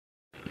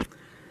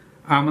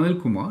I'm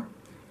Anil Kumar,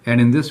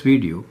 and in this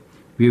video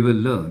we will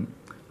learn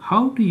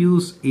how to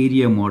use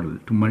area model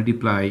to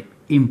multiply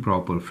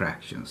improper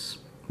fractions.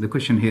 The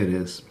question here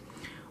is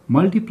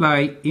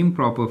multiply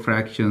improper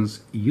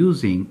fractions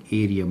using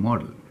area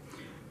model.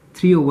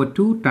 3 over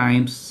 2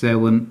 times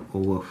 7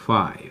 over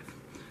 5.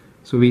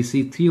 So we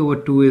see 3 over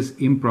 2 is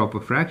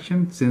improper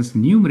fraction since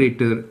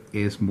numerator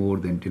is more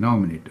than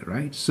denominator,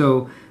 right?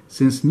 So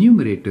since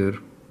numerator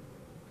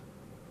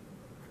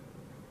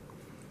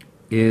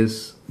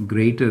is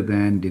greater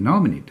than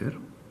denominator,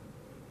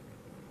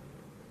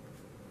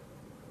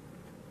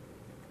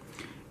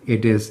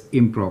 it is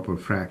improper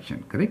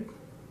fraction, correct?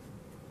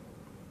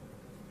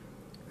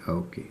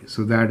 Okay,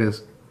 so that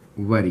is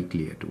very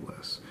clear to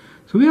us.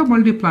 So we are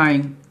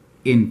multiplying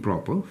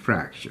improper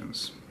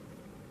fractions.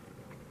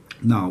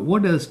 Now,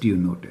 what else do you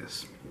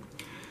notice?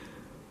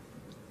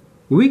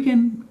 We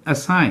can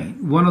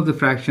assign one of the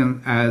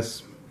fractions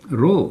as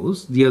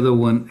rows, the other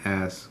one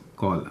as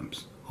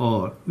columns,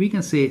 or we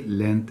can say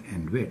length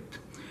and width.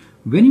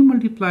 When you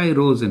multiply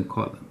rows and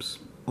columns,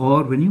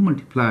 or when you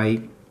multiply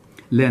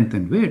length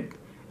and width,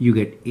 you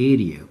get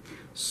area.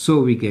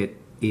 So we get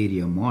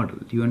area model.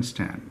 Do you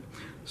understand?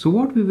 So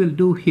what we will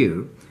do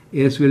here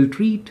is we'll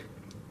treat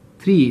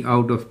 3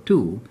 out of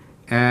 2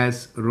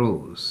 as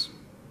rows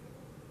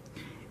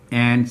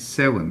and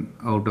 7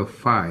 out of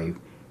 5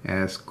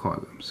 as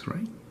columns,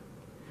 right?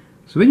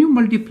 So when you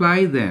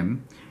multiply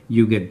them,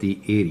 you get the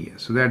area.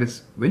 So that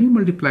is, when you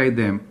multiply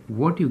them,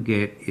 what you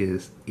get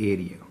is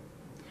area.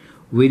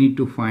 We need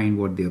to find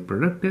what their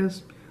product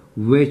is,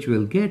 which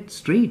we'll get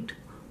straight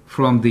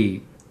from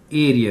the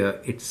area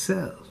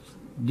itself.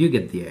 Do you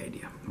get the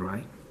idea,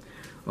 right?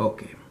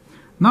 Okay.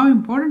 Now,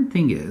 important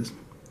thing is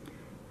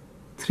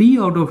 3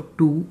 out of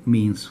 2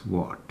 means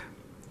what?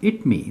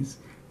 It means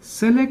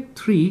select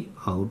 3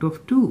 out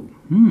of 2.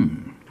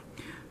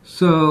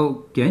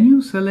 So can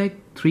you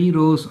select 3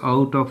 rows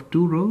out of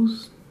 2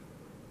 rows?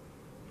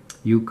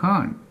 You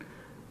can't.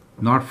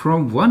 Not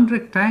from one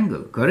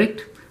rectangle,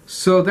 correct?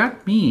 So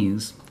that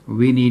means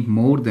we need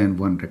more than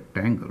one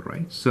rectangle,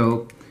 right?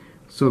 So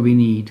we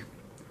need,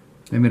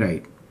 let me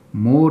write,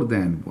 more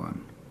than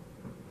one.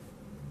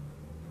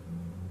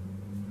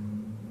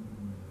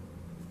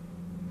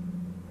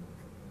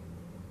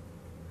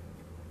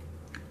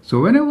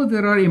 So whenever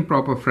there are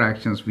improper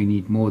fractions, we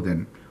need more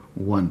than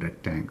one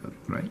rectangle,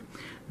 right?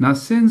 Now,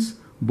 since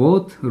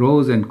both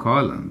rows and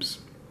columns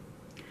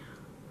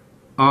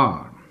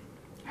are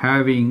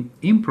having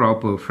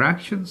improper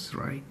fractions,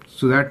 right?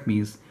 So that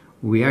means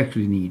we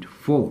actually need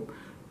 4.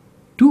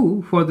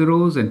 2 for the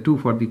rows and 2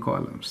 for the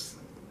columns,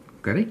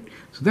 correct?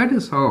 So that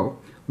is how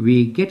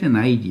we get an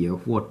idea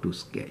of what to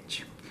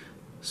sketch.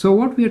 So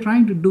what we are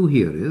trying to do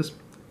here is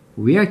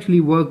we actually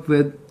work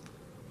with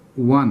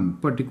one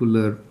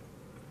particular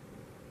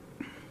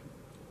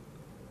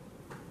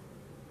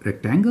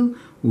rectangle.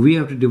 We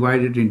have to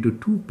divide it into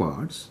 2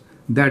 parts.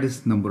 That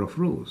is number of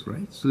rows,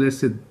 right? So let's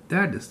say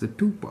that is the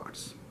 2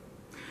 parts.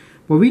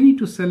 But we need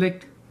to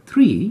select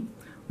 3.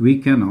 We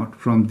cannot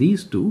from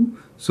these 2.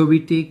 So we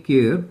take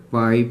care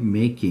by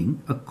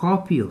making a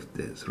copy of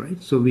this,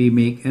 right? So we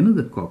make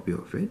another copy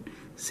of it.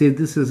 Say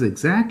this is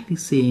exactly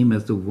same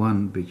as the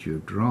one which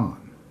you've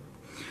drawn.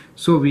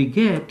 So we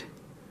get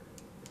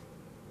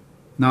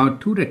now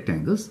 2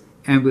 rectangles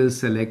and we'll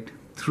select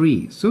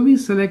 3. So we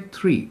select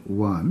 3.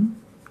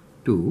 1,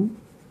 2,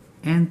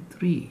 and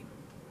 3.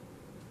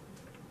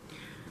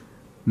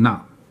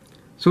 Now,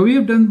 so we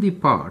have done the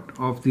part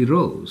of the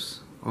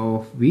rows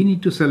of, we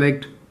need to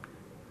select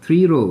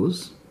 3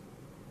 rows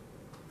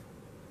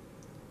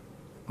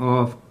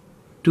of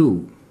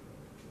 2,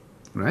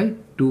 right?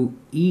 2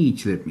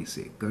 each, let me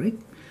say,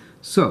 correct?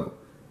 So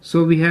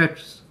we had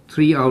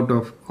 3 out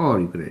of,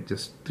 or you could have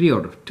just 3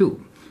 out of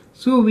 2.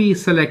 So we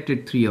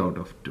selected 3 out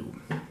of 2.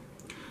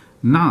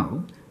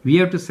 Now we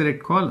have to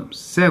select columns,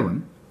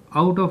 7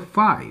 out of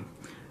 5.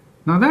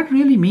 Now that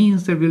really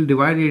means that we'll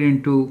divide it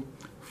into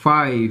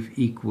 5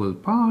 equal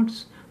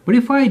parts. But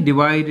if I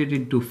divide it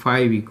into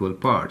 5 equal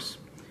parts,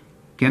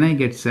 can I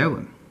get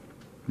 7?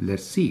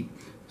 Let's see.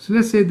 So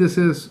let's say this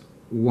is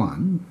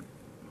 1,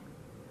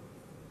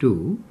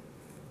 2,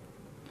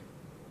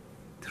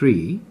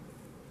 3,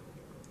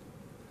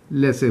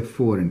 let's say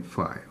 4 and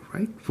 5,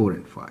 right? 4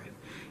 and 5.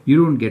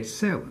 You don't get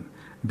 7.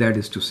 That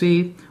is to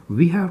say,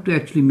 we have to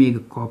actually make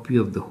a copy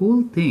of the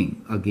whole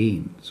thing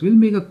again. So we'll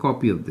make a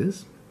copy of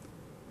this.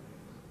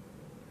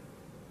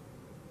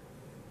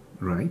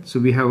 Right, so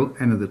we have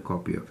another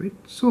copy of it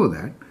so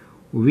that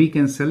we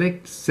can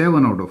select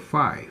 7 out of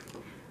 5.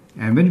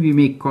 And when we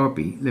make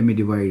copy, let me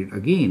divide it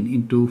again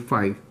into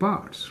 5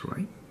 parts,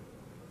 right?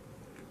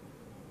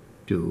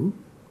 2,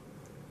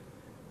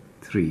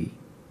 3,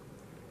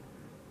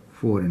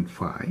 4, and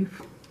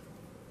 5.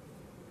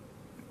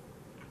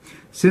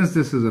 Since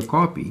this is a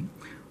copy,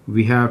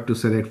 we have to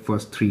select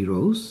first 3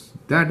 rows.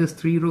 That is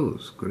 3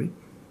 rows, correct?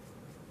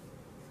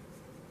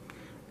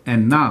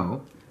 And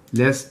now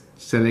let's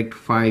select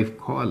 5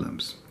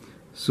 columns.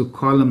 So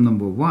column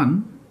number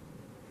 1,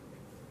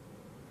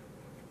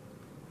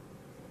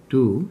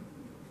 2,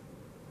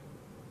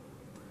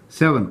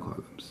 7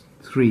 columns.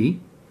 3,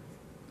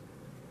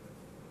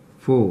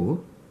 4,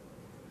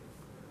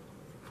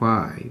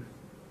 5,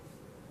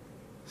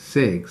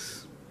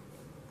 6,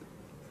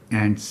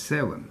 and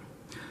 7.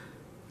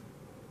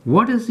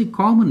 What is the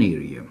common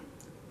area?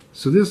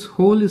 So this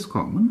whole is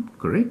common,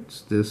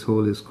 correct? This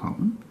whole is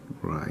common,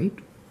 right?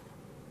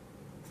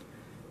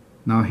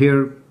 Now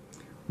here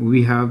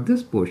we have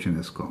this portion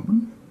as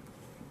common,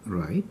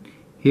 right?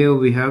 Here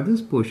we have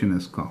this portion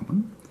as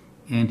common,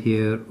 and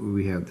here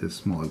we have this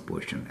small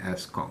portion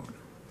as common.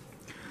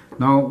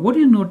 Now what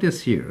you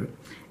notice here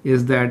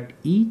is that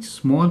each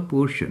small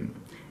portion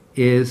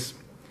is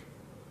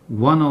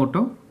 1 out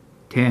of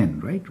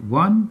 10, right?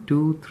 1,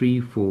 2, 3,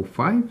 4,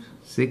 5,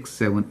 6,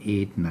 7,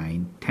 8,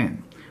 9,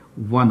 10.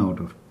 1 out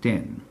of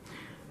 10.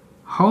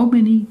 How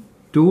many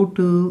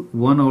total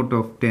 1 out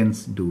of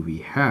 10s do we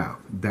have?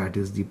 That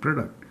is the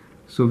product.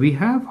 So we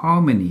have how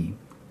many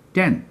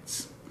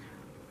tenths?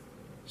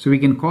 So we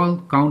can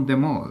count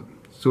them all.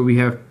 So we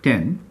have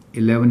 10,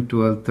 11,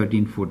 12,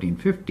 13, 14,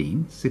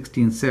 15,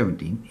 16,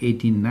 17,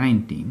 18,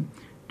 19,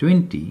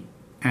 20,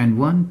 and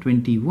 1,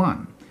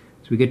 21.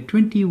 So we get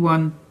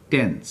 21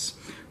 tenths.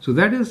 So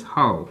that is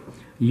how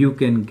you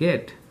can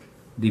get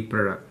the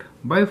product,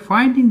 by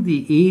finding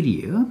the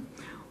area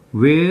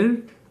where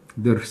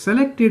the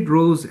selected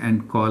rows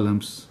and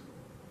columns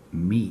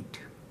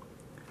meet.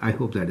 I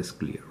hope that is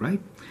clear,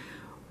 right?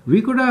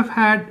 We could have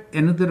had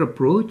another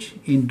approach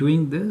in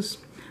doing this.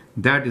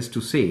 That is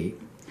to say,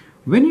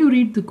 when you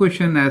read the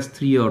question as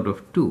 3 out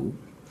of 2,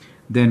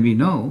 then we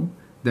know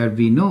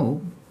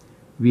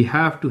we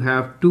have to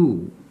have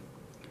 2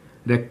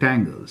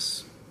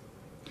 rectangles.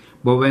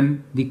 But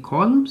when the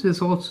columns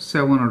is also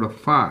 7 out of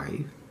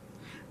 5,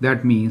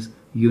 that means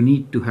you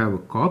need to have a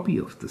copy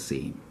of the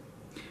same.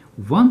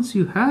 Once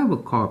you have a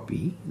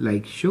copy,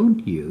 like shown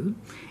here,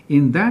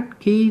 in that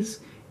case,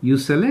 you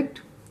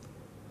select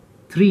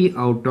 3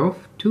 out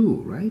of 2,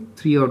 right?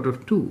 3 out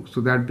of 2.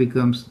 So that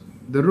becomes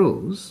the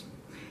rows.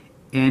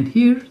 And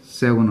here,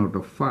 7 out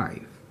of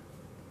 5.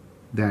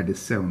 That is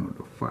 7 out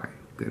of 5,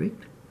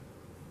 correct?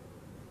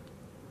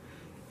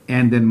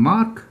 And then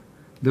mark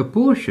the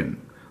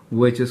portion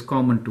which is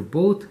common to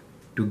both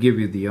to give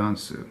you the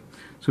answer.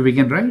 So we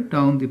can write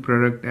down the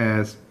product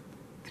as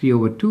 3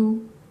 over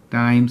 2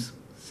 times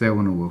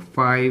 7 over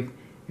 5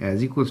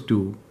 as equals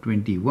to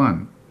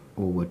 21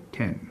 over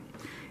 10.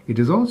 It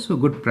is also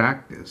good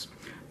practice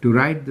to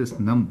write this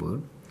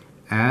number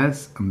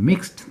as a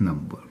mixed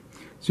number.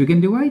 So you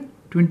can divide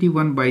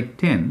 21 by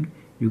 10,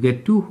 you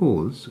get 2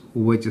 wholes,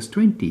 which is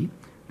 20,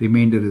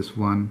 remainder is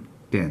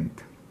 1/10.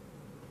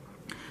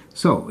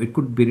 So it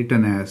could be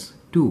written as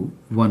 2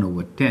 1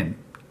 over 10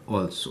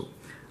 also.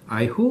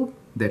 I hope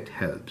that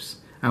helps.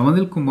 I'm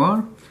Anil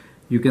Kumar.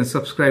 You can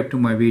subscribe to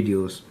my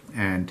videos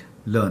and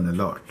learn a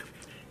lot.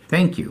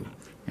 Thank you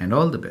and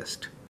all the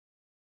best.